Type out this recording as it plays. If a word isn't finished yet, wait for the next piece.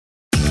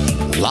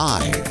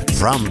Live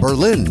from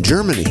Berlin,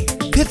 Germany,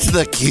 it's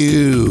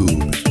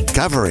theCUBE,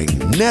 covering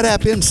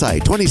NetApp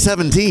Insight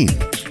 2017.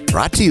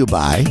 Brought to you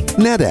by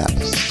NetApp.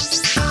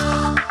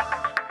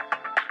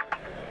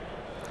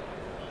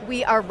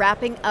 We are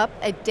wrapping up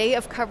a day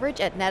of coverage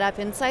at NetApp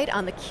Insight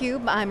on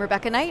theCUBE. I'm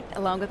Rebecca Knight,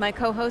 along with my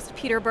co-host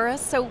Peter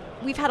Burris. So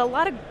we've had a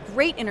lot of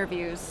great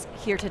interviews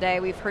here today.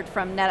 We've heard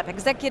from NetApp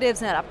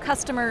executives, NetApp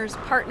customers,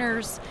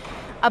 partners,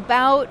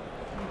 about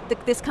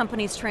this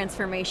company's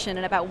transformation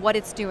and about what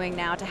it's doing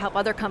now to help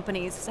other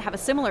companies have a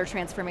similar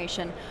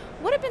transformation.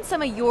 What have been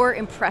some of your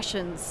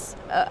impressions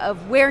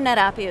of where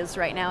NetApp is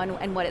right now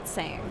and what it's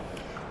saying?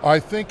 I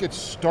think it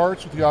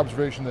starts with the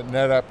observation that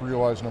NetApp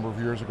realized a number of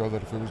years ago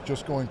that if it was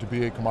just going to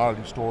be a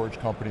commodity storage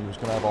company, it was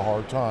going to have a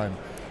hard time.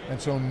 And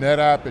so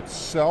NetApp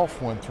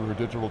itself went through a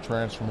digital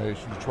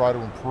transformation to try to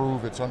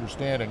improve its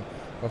understanding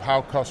of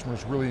how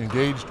customers really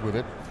engaged with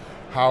it,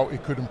 how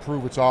it could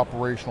improve its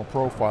operational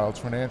profile, its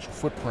financial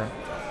footprint.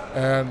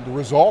 And the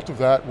result of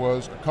that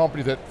was a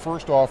company that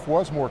first off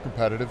was more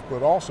competitive,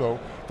 but also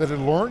that had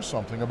learned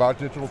something about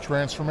digital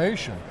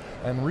transformation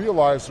and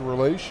realized the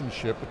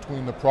relationship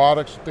between the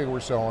products that they were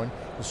selling,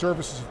 the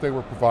services that they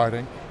were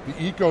providing, the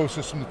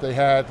ecosystem that they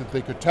had that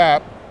they could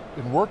tap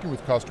in working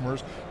with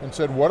customers, and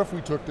said, what if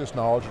we took this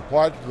knowledge,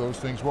 applied it to those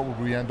things, what would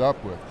we end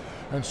up with?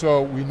 And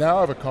so we now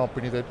have a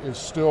company that is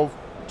still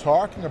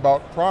talking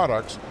about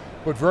products,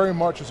 but very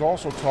much is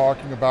also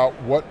talking about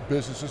what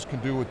businesses can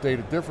do with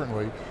data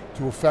differently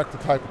to affect the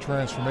type of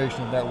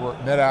transformation that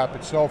NetApp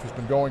itself has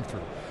been going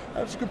through.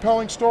 That's a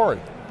compelling story.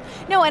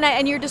 No,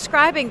 and you're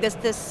describing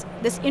this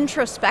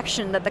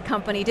introspection that the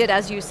company did,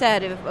 as you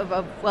said,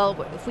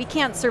 well, if we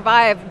can't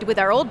survive with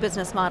our old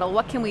business model,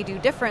 what can we do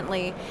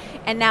differently?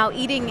 And now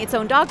eating its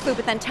own dog food,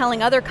 but then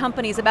telling other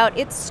companies about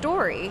its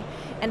story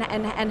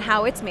and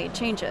how it's made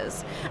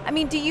changes. I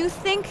mean, do you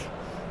think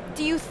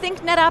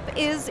NetApp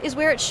is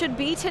where it should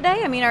be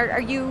today? I mean, are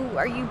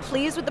you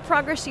pleased with the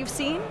progress you've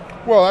seen?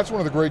 Well, that's one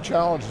of the great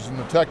challenges in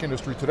the tech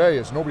industry today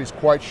is nobody's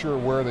quite sure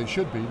where they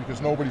should be because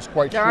nobody's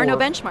quite sure there are no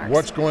benchmarks.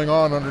 What's going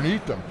on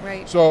underneath them.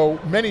 Right. So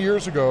many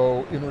years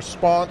ago, in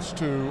response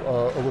to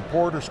a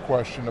reporter's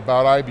question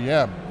about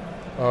IBM,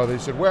 they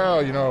said,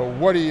 well, you know,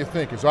 what do you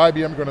think? Is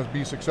IBM going to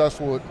be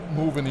successful at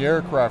moving the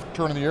aircraft,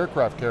 turning the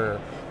aircraft carrier?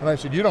 And I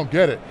said, you don't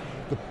get it.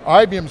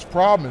 IBM's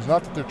problem is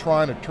not that they're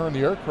trying to turn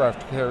the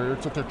aircraft carrier,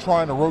 it's that they're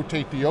trying to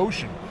rotate the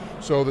ocean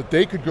so that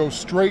they could go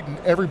straight and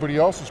everybody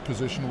else's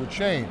position would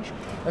change.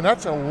 And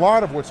that's a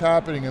lot of what's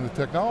happening in the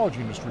technology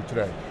industry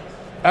today.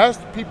 As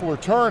people are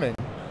turning,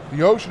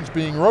 the ocean's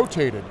being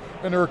rotated.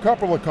 And there are a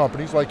couple of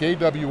companies like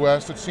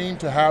AWS that seem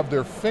to have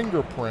their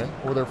fingerprint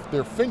or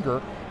their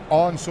finger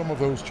on some of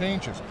those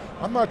changes.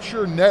 I'm not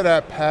sure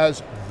NetApp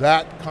has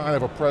that kind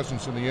of a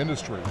presence in the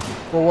industry.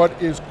 But what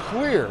is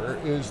clear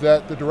is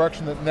that the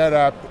direction that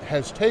NetApp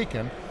has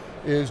taken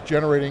is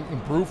generating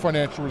improved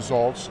financial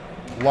results,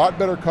 a lot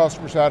better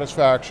customer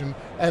satisfaction,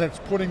 and it's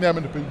putting them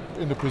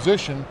into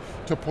position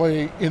to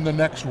play in the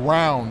next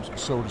round,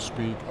 so to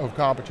speak, of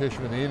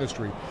competition in the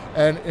industry.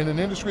 And in an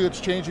industry that's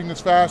changing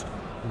this fast,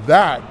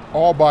 that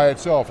all by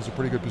itself is a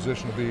pretty good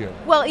position to be in.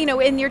 Well, you know,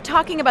 and you're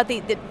talking about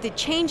the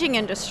changing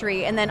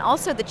industry and then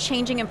also the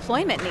changing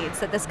employment needs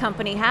that this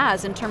company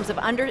has in terms of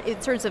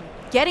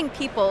getting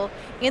people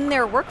in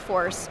their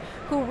workforce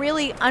who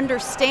really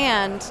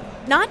understand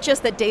not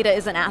just that data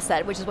is an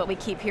asset, which is what we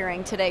keep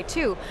hearing today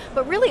too,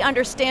 but really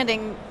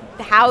understanding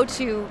how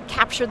to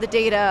capture the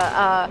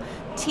data,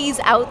 tease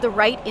out the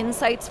right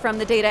insights from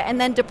the data,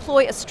 and then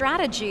deploy a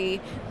strategy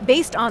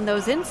based on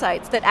those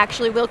insights that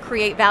actually will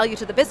create value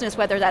to the business,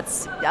 whether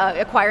that's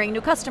acquiring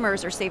new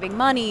customers or saving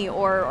money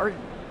or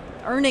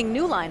earning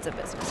new lines of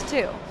business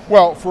too.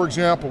 Well, for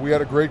example, we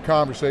had a great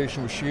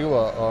conversation with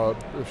Sheila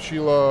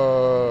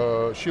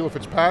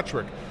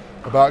Fitzpatrick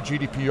about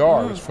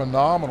GDPR. It was a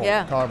phenomenal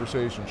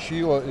conversation.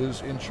 Sheila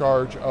is in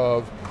charge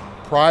of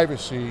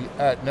privacy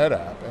at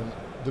NetApp, and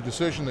the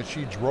decision that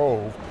she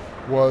drove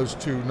was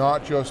to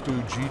not just do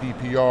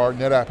GDPR,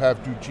 NetApp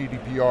have to do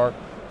GDPR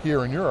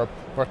here in Europe,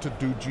 but to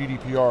do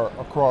GDPR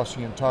across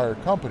the entire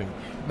company.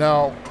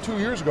 Now, 2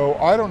 years ago,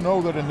 I don't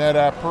know that a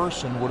NetApp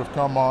person would have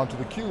come onto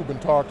theCUBE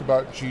and talked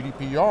about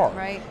GDPR.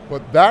 Right.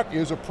 But that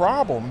is a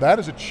problem, that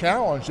is a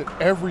challenge that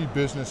every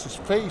business has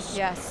faced.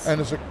 Yes.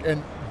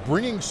 And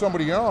bringing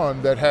somebody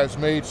on that has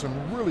made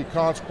some really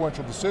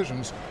consequential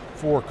decisions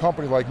for a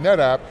company like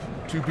NetApp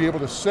to be able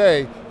to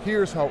say,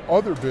 here's how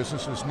other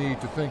businesses need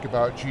to think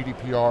about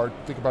GDPR,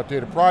 think about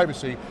data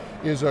privacy,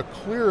 is a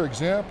clear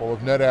example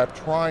of NetApp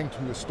trying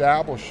to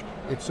establish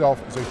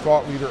itself as a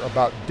thought leader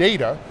about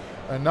data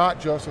and not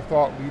just a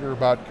thought leader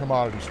about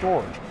commodity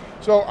storage.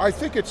 So I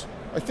think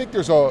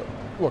there's a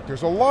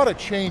lot of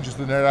changes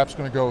that NetApp's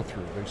going to go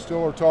through. They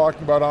still are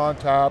talking about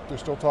ONTAP, they're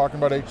still talking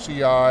about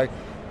HCI,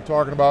 they're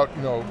talking about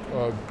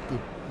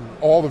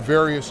all the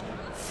various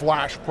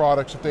flash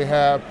products that they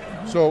have.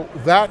 So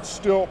that's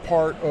still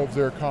part of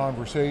their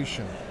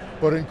conversation.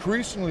 But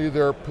increasingly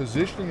they're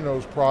positioning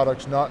those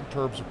products not in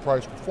terms of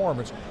price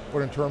performance, but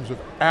in terms of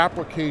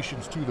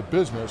applications to the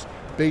business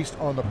based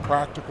on the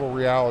practical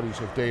realities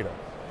of data.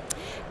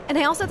 And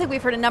I also think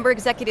we've heard a number of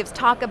executives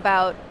talk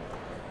about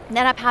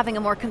NetApp having a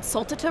more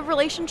consultative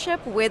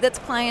relationship with its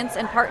clients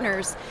and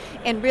partners,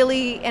 and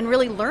really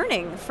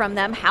learning from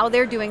them how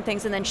they're doing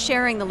things, and then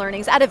sharing the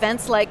learnings at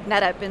events like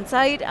NetApp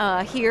Insight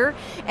here,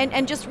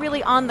 and just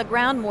really on the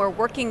ground more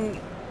working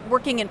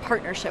in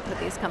partnership with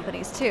these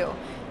companies too.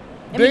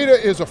 Data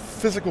is a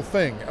physical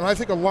thing, and I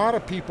think a lot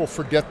of people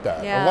forget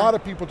that. Yeah. A lot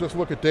of people just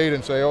look at data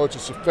and say, oh, it's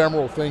this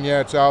ephemeral thing,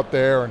 yeah, it's out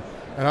there,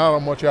 and I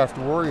don't much have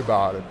to worry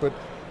about it. But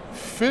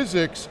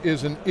physics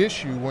is an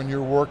issue when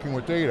you're working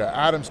with data.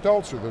 Adam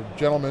Stelzer, the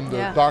gentleman,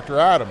 Dr.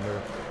 Adam,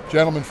 the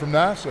gentleman from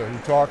NASA, who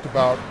talked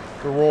about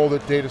the role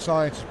that data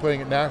science is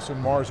playing at NASA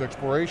and Mars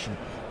exploration,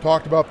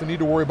 talked about the need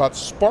to worry about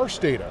sparse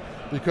data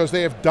because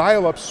they have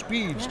dial-up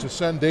speeds to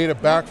send data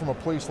back from a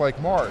place like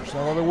Mars.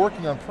 Now they're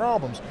working on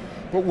problems,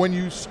 but when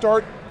you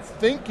start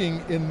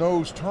thinking in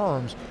those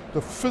terms,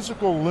 the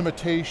physical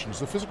limitations,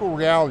 the physical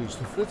realities,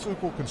 the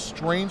physical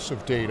constraints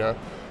of data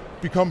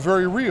become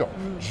very real.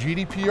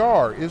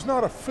 GDPR is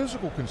not a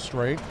physical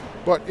constraint,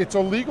 but it's a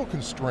legal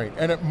constraint,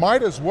 and it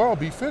might as well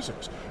be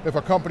physics. If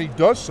a company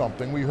does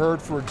something, we heard,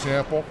 for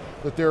example,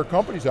 that there are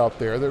companies out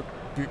there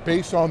that,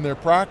 based on their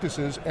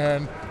practices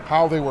and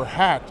how they were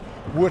hacked,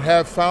 would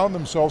have found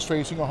themselves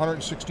facing a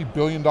 $160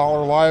 billion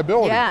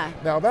liability. Yeah.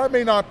 Now that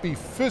may not be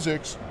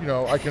physics,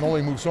 I can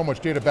only move so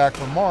much data back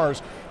from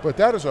Mars, but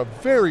that is a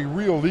very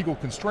real legal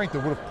constraint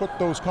that would have put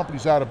those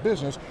companies out of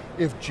business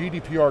if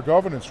GDPR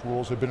governance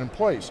rules had been in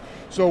place.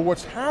 So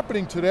what's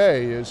happening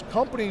today is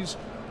companies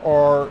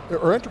or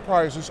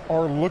enterprises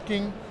are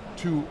looking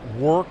to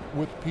work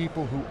with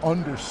people who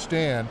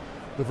understand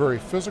the very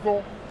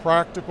physical,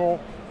 practical,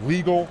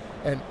 legal,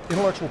 and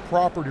intellectual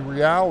property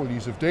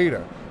realities of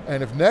data.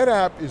 And if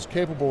NetApp is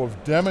capable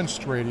of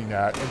demonstrating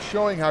that and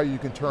showing how you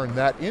can turn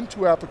that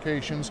into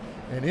applications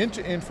and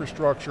into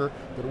infrastructure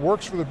that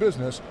works for the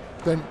business,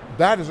 then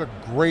that is a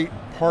great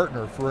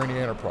partner for any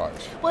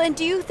enterprise. Well, and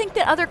do you think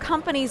that other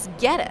companies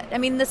get it? I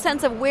mean, the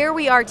sense of where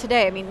we are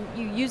today, I mean,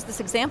 you used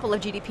this example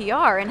of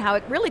GDPR and how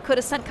it really could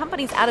have sent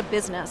companies out of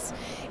business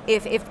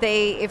if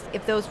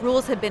those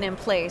rules had been in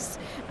place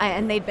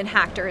and they'd been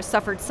hacked or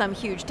suffered some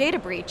huge data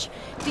breach.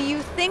 Do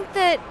you think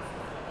that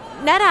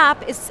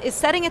NetApp is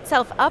setting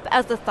itself up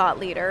as the thought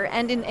leader,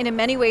 and in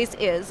many ways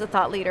is a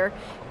thought leader?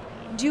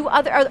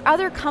 Are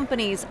other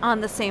companies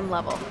on the same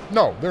level?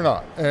 No, they're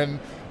not. And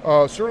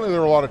certainly there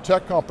are a lot of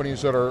tech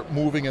companies that are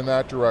moving in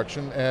that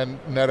direction, and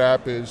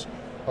NetApp is,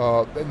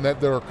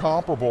 that are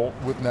comparable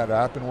with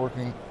NetApp and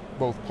working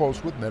both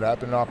close with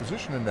NetApp and in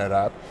opposition to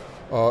NetApp,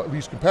 at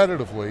least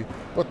competitively.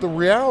 But the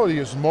reality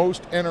is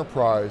most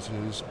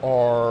enterprises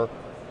are,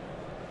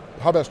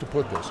 how best to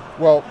put this?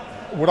 Well,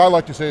 what I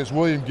like to say is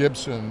William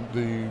Gibson,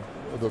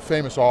 the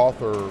famous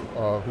author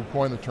who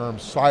coined the term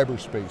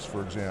cyberspace,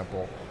 for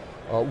example,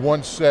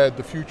 once said,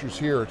 the future's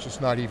here, it's just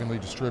not evenly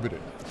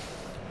distributed.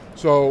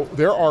 So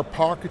there are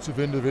pockets of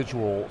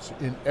individuals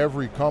in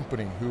every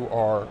company who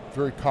are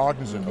very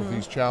cognizant of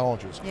these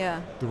challenges. Yeah.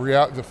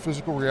 The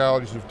physical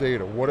realities of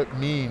data, what it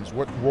means,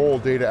 what role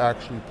data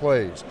actually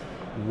plays.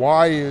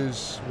 What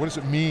does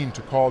it mean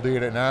to call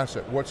data an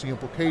asset? What's the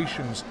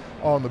implications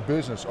on the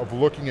business of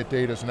looking at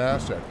data as an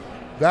asset?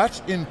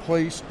 That's in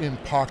place in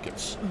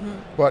pockets,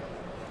 but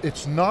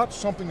it's not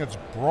something that's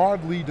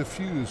broadly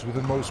diffused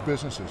within most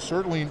businesses.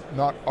 Certainly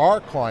not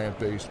our client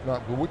base,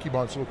 not the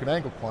Wikibon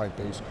SiliconANGLE client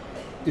base,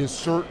 is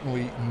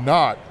certainly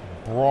not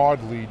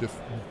broadly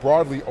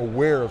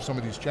aware of some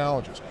of these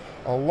challenges.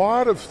 A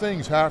lot of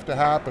things have to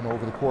happen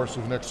over the course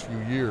of the next few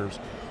years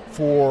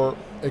for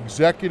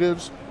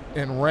executives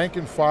and rank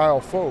and file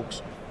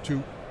folks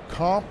to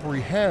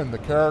comprehend the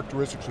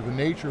characteristics of the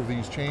nature of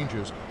these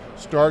changes,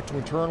 start to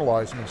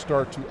internalize them, and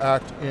start to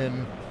act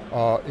in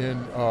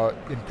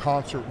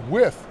concert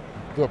with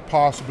the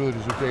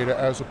possibilities of data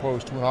as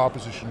opposed to in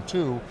opposition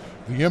to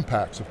the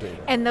impacts of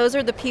data. And those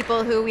are the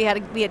people who we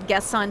had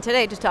guests on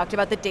today to talk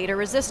about the data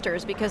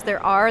resistors, because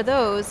there are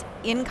those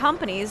in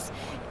companies,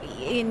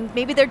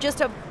 maybe they're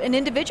just an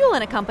individual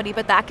in a company,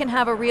 but that can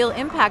have a real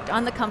impact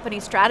on the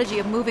company's strategy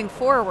of moving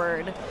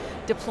forward,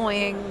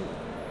 deploying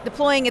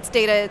its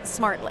data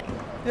smartly.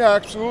 Yeah,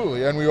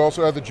 absolutely. And we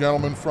also had the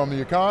gentleman from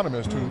The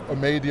Economist who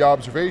made the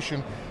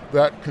observation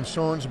that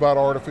concerns about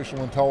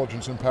artificial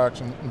intelligence impacts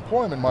on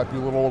employment might be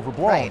a little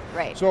overblown. Right,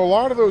 right. So a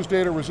lot of those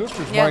data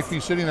resistors might be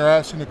sitting there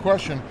asking the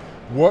question,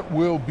 what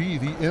will be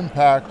the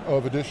impact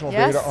of additional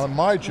data on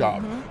my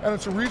job? And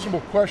it's a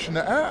reasonable question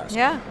to ask.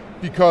 Yeah.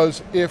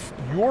 Because if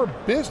your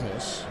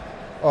business,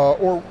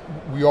 or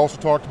we also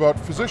talked about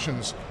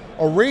physicians,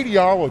 a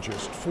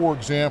radiologist, for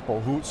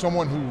example,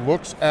 someone who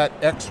looks at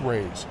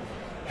x-rays,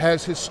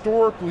 has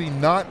historically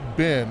not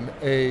been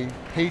a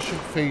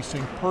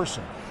patient-facing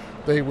person.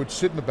 They would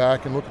sit in the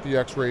back and look at the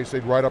x-rays,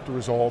 they'd write up the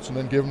results, and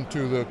then give them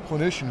to the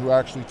clinician who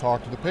actually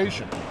talked to the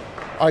patient.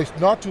 I,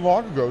 not too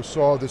long ago,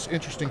 saw this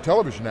interesting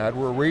television ad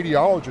where a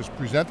radiologist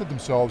presented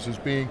themselves as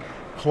being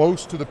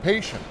close to the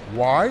patient.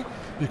 Why?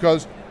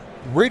 Because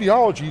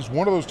radiology is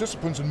one of those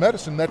disciplines in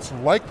medicine that's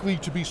likely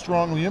to be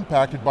strongly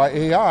impacted by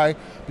AI,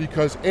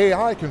 because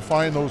AI can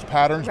find those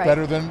patterns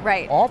better than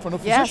often a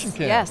physician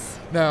can. Yes.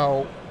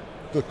 Now,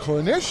 the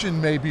clinician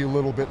may be a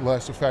little bit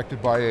less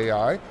affected by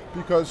AI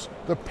because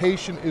the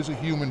patient is a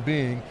human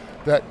being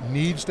that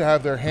needs to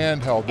have their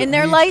hand held. And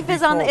their life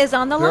is on the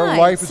line. Their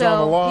life is on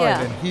the line,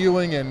 yeah. and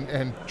healing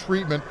and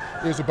treatment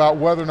is about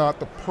whether or not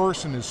the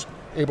person is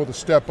able to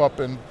step up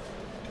and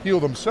heal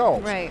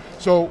themselves. Right.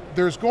 So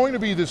there's going to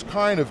be this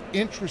kind of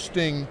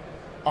interesting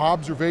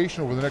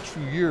observation over the next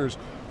few years.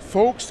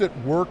 Folks that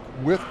work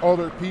with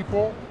other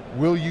people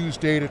will use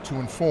data to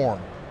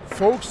inform.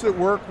 Folks that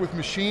work with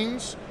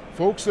machines,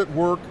 folks that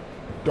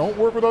don't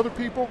work with other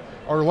people,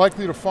 are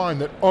likely to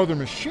find that other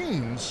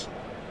machines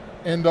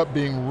end up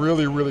being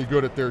really, really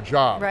good at their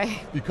job.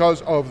 Right.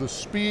 Because of the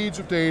speeds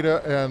of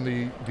data and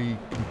the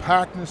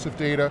compactness of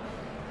data.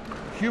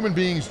 Human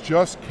beings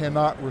just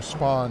cannot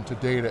respond to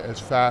data as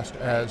fast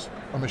as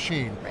a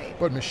machine. Right.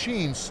 But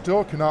machines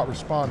still cannot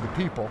respond to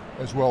people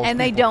as well as and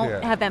they people don't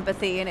can. have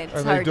empathy, and it's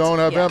And hard they don't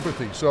have yeah.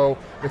 empathy. So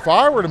if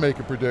I were to make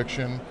a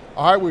prediction,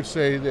 I would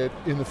say that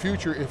in the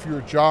future, if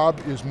your job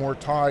is more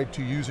tied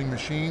to using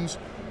machines,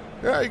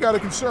 yeah, you got a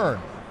concern.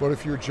 But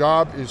if your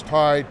job is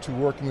tied to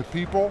working with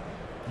people,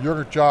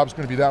 your job's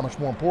going to be that much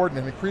more important,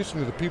 and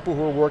increasingly the people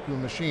who are working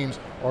with machines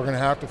are going to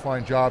have to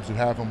find jobs that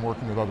have them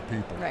working with other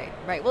people. Right,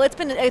 right. Well, it's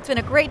been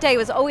a great day.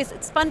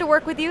 It's fun to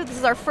work with you. This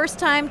is our first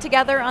time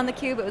together on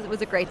theCUBE. It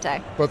was a great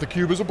day. But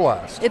theCUBE is a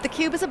blast.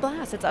 theCUBE is a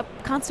blast. It's a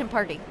constant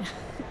party.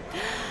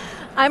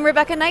 I'm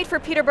Rebecca Knight for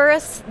Peter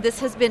Burris. This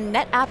has been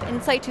NetApp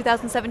Insight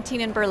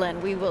 2017 in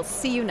Berlin. We will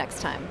see you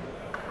next time.